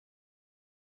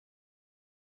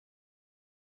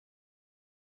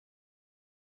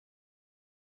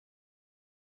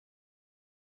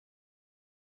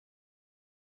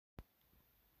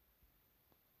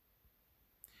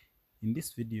In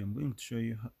this video, I'm going to show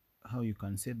you how you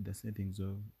can set the settings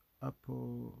of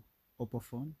Oppo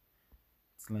phone.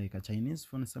 It's like a Chinese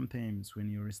phone. Sometimes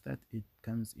when you restart, it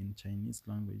comes in Chinese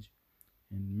language,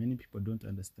 and many people don't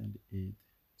understand it.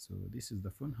 So this is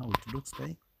the phone, how it looks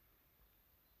like.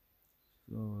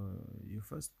 So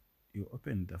you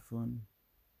open the phone.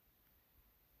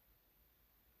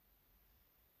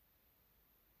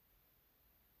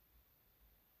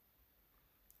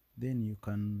 Then you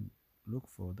can look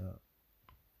for the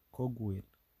cogwheel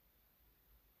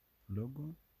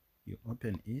logo. You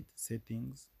open it,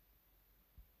 settings.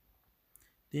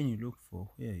 Then you look for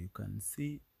where you can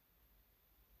see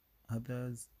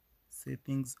others,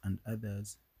 settings and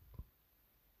others.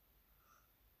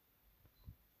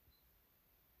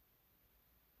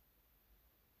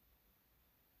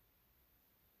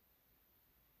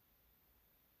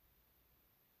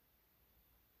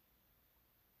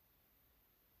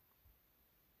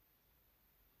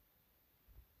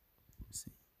 You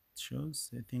see, it shows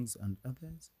settings and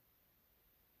others.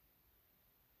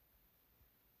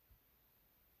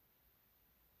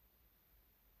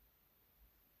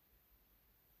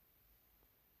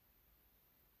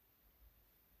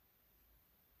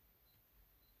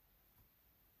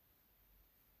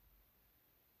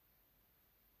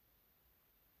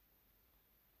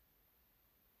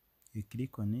 You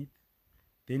click on it,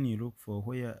 then you look for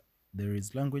where there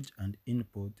is language and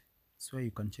input. So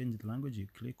you can change the language. You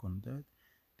click on that,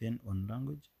 then on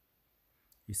language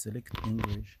you select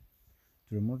English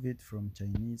to remove it from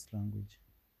Chinese language.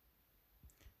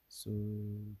 So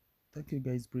thank you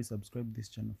guys, please subscribe this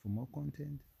channel for more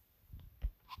content.